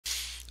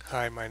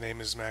Hi, my name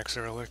is Max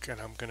Ehrlich,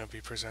 and I'm going to be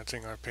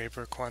presenting our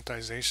paper,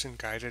 Quantization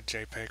Guided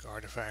JPEG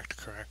Artifact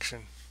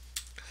Correction.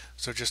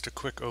 So just a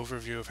quick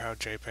overview of how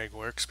JPEG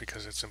works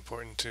because it's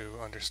important to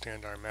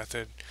understand our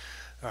method.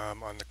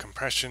 On the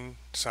compression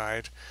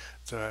side,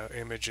 the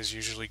image is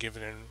usually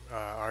given in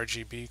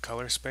RGB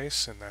color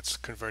space, and that's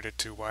converted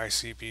to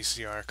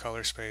YC-BCR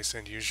color space,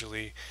 and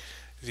usually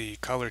the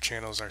color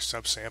channels are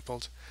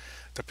subsampled.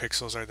 The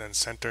pixels are then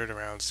centered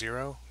around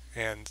 0,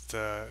 and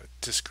the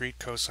discrete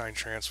cosine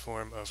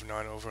transform of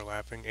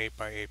non-overlapping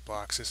 8x8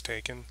 blocks is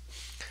taken.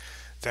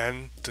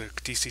 Then the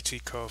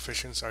DCT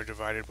coefficients are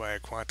divided by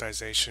a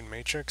quantization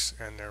matrix,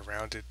 and they're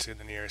rounded to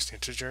the nearest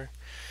integer.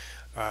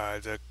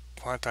 The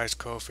quantized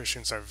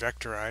coefficients are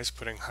vectorized,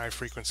 putting high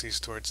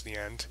frequencies towards the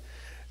end,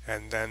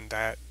 and then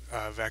that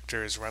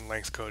vector is run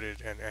length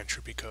coded and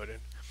entropy coded.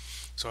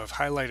 So I've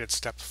highlighted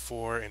step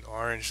 4 in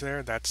orange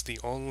there. That's the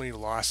only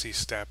lossy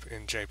step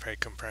in JPEG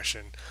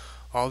compression.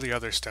 All the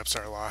other steps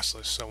are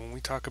lossless. So when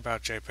we talk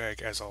about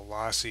JPEG as a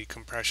lossy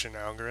compression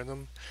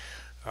algorithm,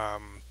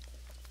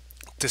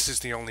 this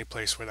is the only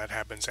place where that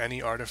happens.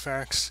 Any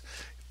artifacts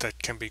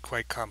that can be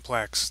quite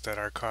complex that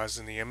are caused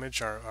in the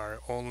image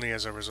are only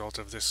as a result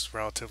of this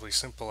relatively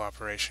simple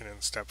operation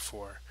in step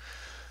 4.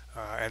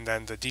 And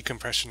then the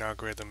decompression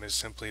algorithm is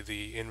simply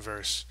the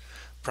inverse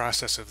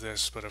process of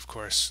this, but of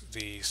course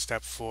the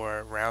step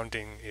 4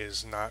 rounding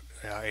is not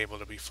able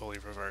to be fully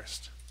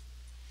reversed.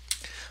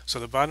 So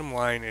the bottom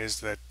line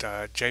is that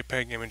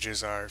JPEG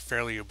images are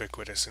fairly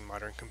ubiquitous in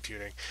modern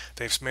computing.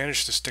 They've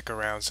managed to stick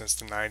around since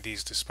the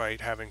 90s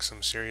despite having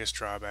some serious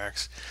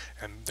drawbacks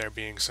and there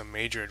being some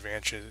major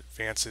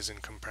advances in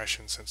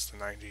compression since the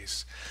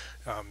 90s.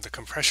 The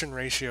compression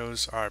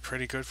ratios are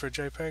pretty good for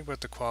JPEG,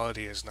 but the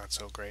quality is not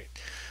so great.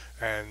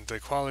 And the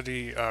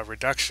quality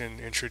reduction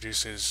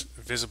introduces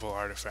visible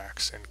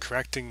artifacts, and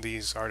correcting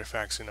these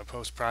artifacts in a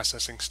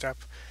post-processing step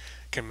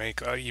can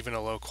make even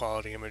a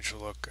low-quality image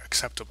look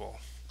acceptable.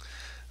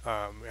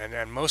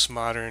 And most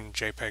modern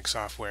JPEG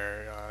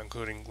software,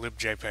 including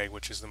libJPEG,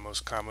 which is the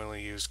most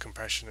commonly used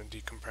compression and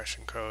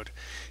decompression code,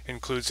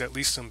 includes at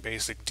least some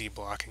basic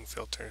deblocking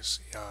filters,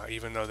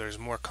 even though there's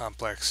more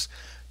complex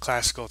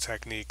classical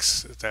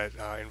techniques that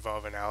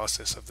involve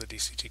analysis of the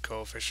DCT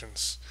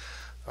coefficients.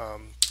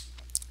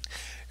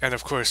 And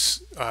of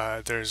course,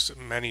 there's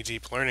many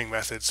deep learning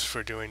methods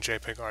for doing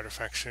JPEG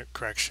artifact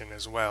correction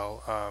as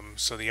well.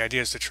 So the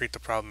idea is to treat the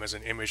problem as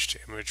an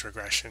image-to-image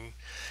regression.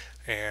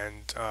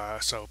 And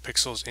so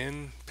pixels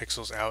in,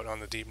 pixels out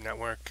on the deep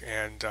network.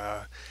 And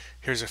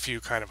here's a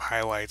few kind of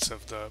highlights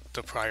of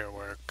the prior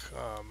work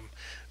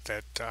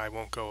that I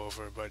won't go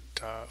over, but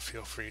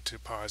feel free to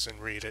pause and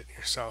read it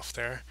yourself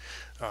there.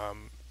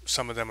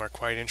 Some of them are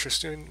quite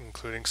interesting,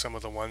 including some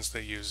of the ones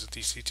that use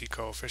DCT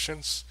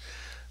coefficients.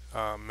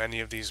 Many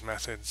of these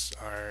methods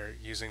are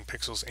using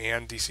pixels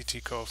and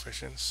DCT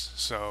coefficients,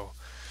 so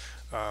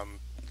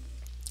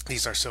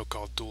these are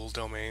so-called dual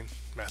domain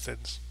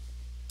methods.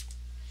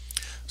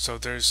 So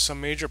there's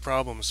some major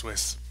problems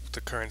with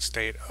the current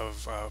state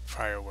of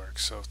prior work.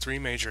 So 3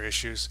 major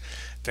issues.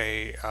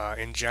 They,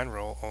 in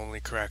general, only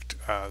correct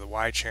the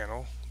Y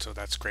channel, so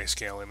that's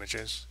grayscale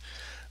images.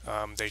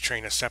 They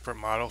train a separate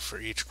model for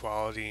each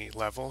quality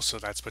level, so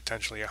that's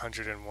potentially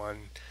 101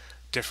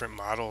 different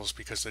models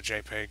because the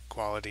JPEG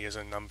quality is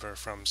a number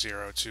from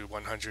 0 to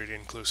 100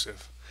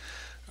 inclusive.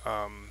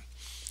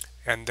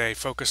 And they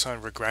focus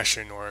on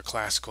regression or a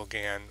classical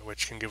GAN,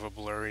 which can give a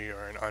blurry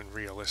or an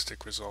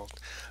unrealistic result.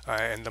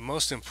 And the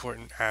most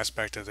important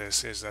aspect of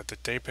this is that the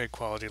JPEG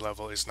quality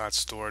level is not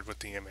stored with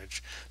the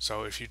image.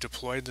 So if you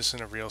deployed this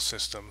in a real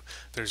system,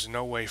 there's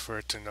no way for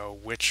it to know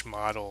which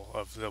model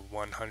of the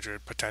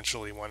 100,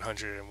 potentially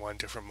 101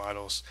 different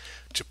models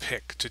to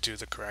pick to do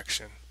the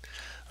correction.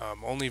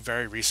 Only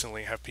very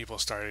recently have people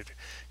started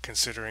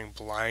considering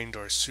blind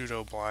or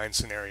pseudo-blind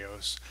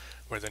scenarios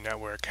where the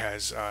network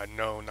has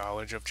no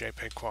knowledge of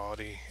JPEG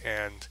quality,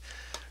 and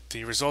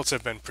the results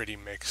have been pretty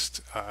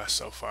mixed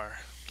so far.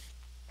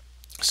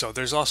 So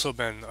there's also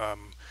been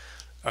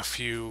a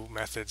few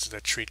methods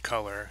that treat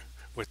color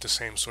with the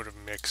same sort of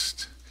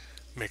mixed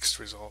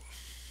result.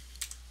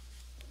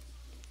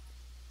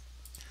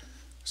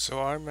 So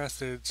our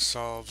method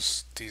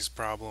solves these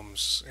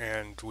problems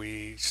and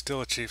we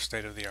still achieve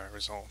state-of-the-art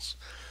results.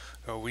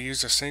 We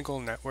use a single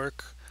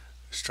network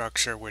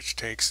structure which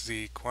takes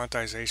the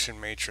quantization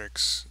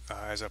matrix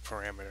as a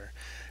parameter.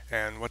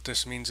 And what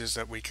this means is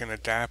that we can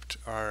adapt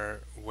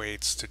our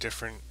weights to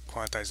different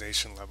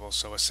quantization levels,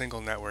 so a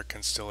single network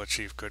can still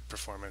achieve good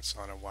performance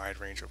on a wide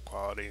range of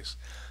qualities.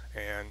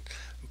 And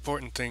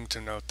important thing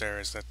to note there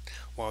is that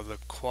while the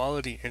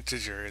quality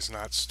integer is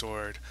not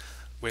stored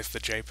with the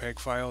JPEG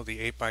file, the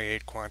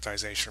 8x8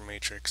 quantization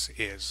matrix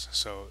is.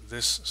 So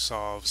this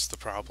solves the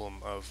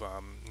problem of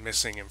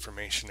missing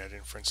information at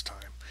inference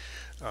time.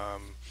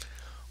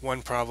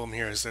 One problem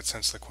here is that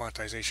since the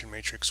quantization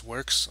matrix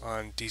works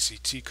on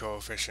DCT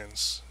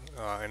coefficients,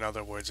 In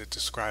other words, it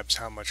describes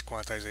how much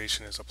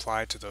quantization is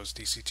applied to those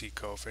DCT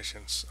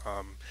coefficients.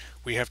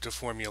 We have to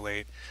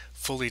formulate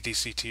fully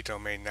DCT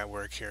domain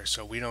network here,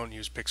 so we don't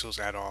use pixels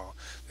at all.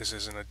 This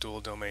isn't a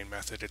dual domain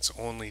method, it's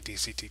only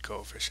DCT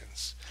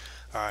coefficients.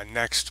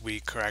 Next, we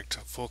correct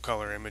full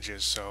color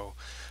images, so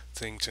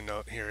thing to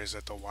note here is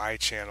that the Y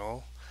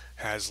channel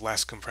has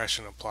less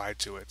compression applied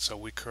to it. So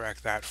we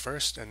correct that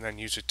first and then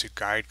use it to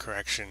guide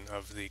correction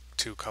of the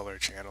two color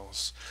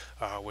channels,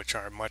 which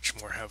are much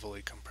more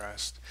heavily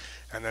compressed.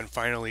 And then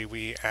finally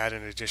we add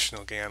an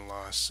additional GAN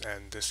loss,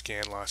 and this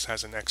GAN loss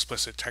has an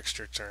explicit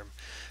texture term,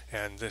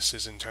 and this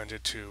is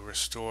intended to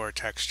restore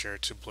texture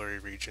to blurry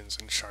regions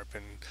and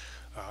sharpen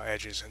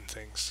edges and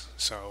things.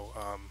 So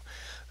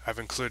I've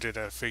included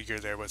a figure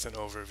there with an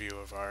overview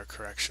of our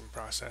correction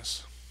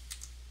process.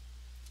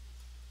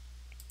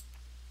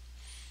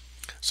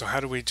 So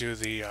how do we do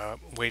the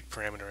weight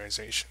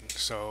parameterization?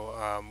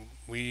 So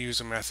we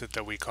use a method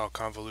that we call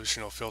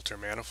convolutional filter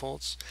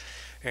manifolds,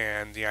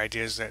 and the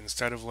idea is that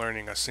instead of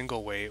learning a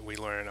single weight, we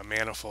learn a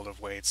manifold of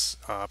weights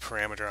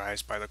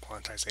parameterized by the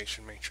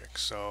quantization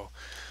matrix. So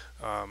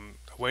a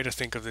way to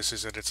think of this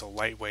is that it's a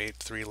lightweight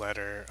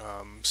 3-letter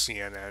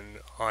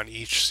CNN on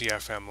each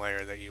CFM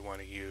layer that you want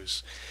to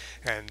use,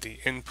 and the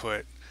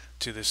input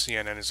to the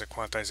CNN is a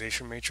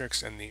quantization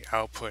matrix, and the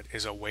output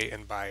is a weight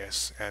and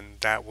bias, and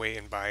that weight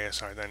and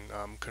bias are then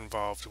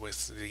convolved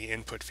with the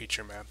input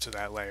feature map to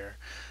that layer,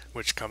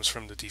 which comes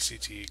from the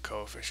DCT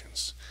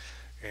coefficients.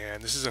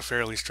 And this is a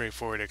fairly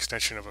straightforward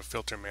extension of a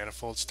filter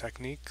manifolds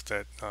technique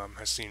that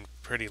has seen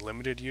pretty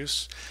limited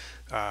use.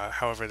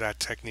 However,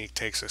 that technique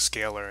takes a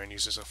scalar and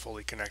uses a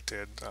fully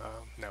connected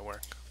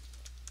network.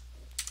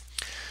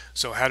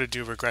 So how to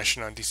do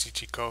regression on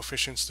DCT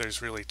coefficients?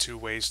 There's really two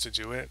ways to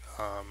do it.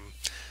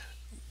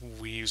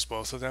 We use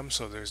both of them.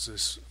 So there's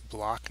this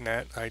block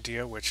net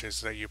idea, which is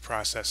that you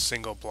process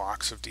single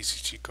blocks of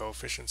DCT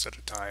coefficients at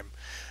a time,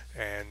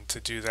 and to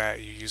do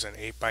that you use an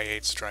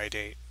 8x8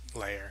 stridate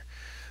layer.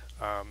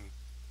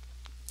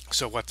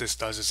 So what this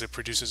does is it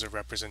produces a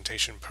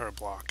representation per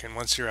block, and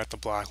once you're at the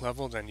block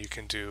level, then you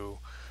can do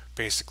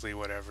basically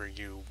whatever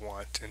you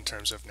want in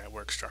terms of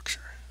network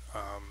structure.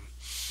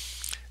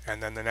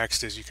 And then the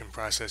next is you can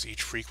process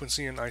each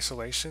frequency in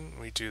isolation.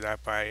 We do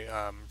that by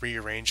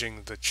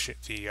rearranging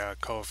the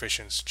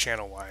coefficients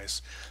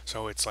channel-wise.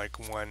 So it's like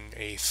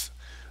 1/8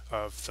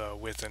 of the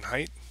width and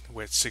height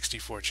with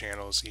 64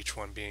 channels, each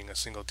one being a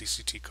single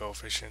DCT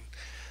coefficient.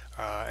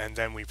 And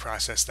then we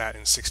process that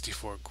in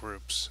 64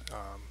 groups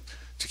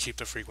to keep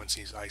the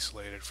frequencies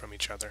isolated from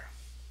each other.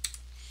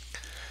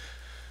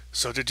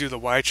 So to do the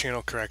Y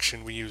channel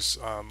correction, we use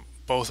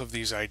both of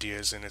these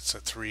ideas, and it's a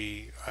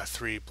three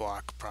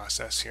block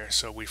process here.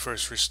 So we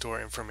first restore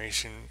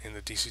information in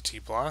the DCT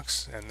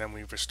blocks, and then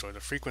we restore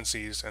the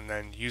frequencies, and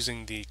then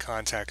using the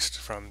context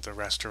from the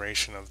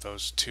restoration of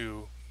those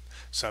two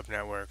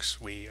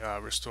subnetworks, we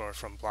restore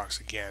from blocks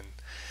again.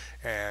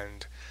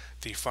 And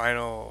the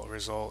final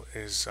result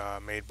is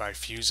made by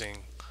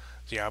fusing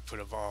the output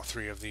of all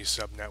three of these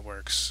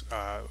subnetworks,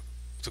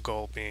 the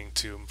goal being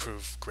to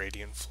improve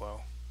gradient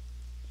flow.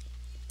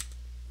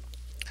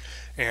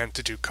 And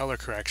to do color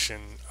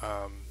correction,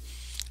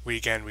 we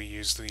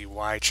use the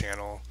Y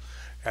channel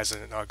as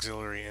an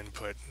auxiliary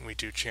input. We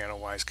do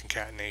channel-wise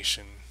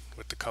concatenation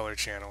with the color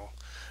channel,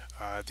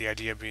 the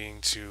idea being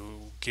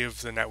to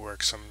give the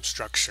network some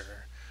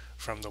structure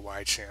from the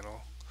Y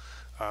channel,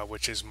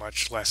 which is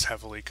much less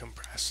heavily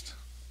compressed.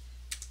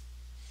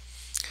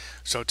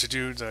 So to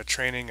do the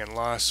training and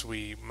loss,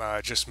 we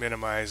just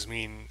minimize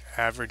mean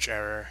average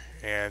error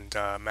and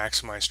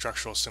maximize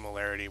structural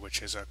similarity,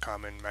 which is a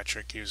common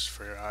metric used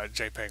for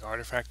JPEG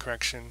artifact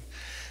correction.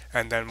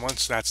 And then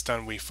once that's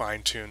done, we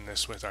fine-tune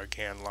this with our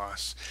GAN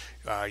loss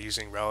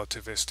using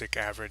relativistic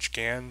average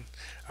GAN.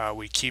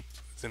 We keep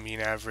the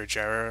mean average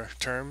error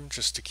term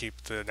just to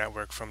keep the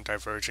network from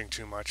diverging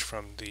too much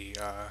from the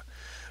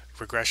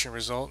regression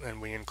result,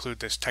 and we include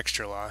this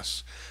texture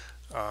loss,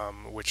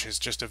 which is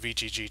just a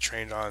VGG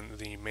trained on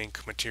the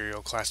MINC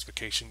material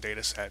classification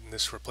dataset, and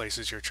this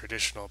replaces your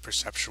traditional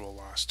perceptual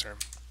loss term.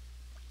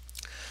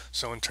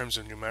 So in terms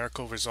of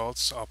numerical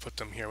results, I'll put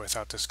them here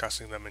without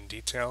discussing them in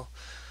detail.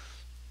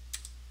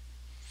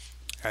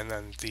 And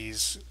then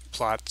these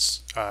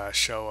plots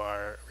show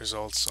our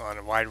results on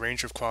a wide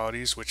range of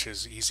qualities, which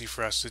is easy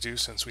for us to do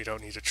since we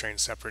don't need to train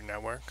separate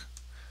network.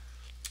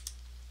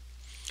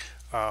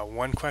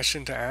 One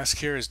question to ask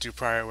here is, do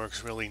prior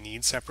works really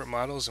need separate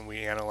models? And we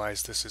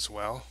analyze this as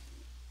well.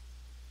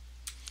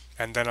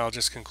 And then I'll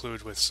just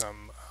conclude with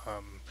some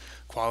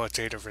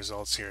qualitative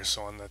results here.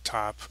 So on the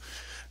top,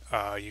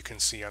 you can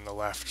see on the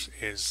left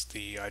is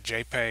the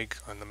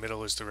JPEG, on the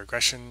middle is the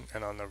regression,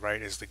 and on the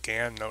right is the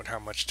GAN. Note how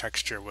much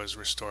texture was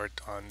restored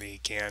on the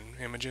GAN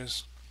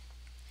images.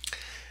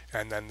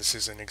 And then this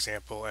is an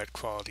example at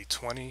quality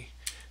 20,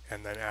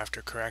 and then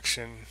after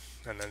correction,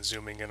 and then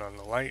zooming in on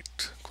the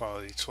light,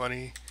 quality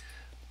 20,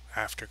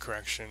 after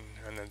correction,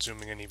 and then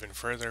zooming in even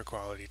further,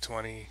 quality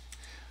 20,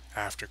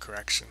 after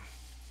correction.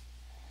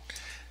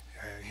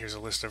 And here's a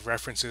list of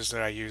references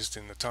that I used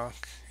in the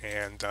talk,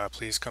 and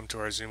please come to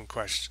our Zoom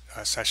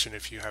session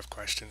if you have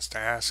questions to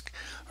ask.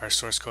 Our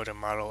source code and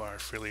model are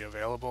freely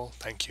available.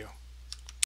 Thank you.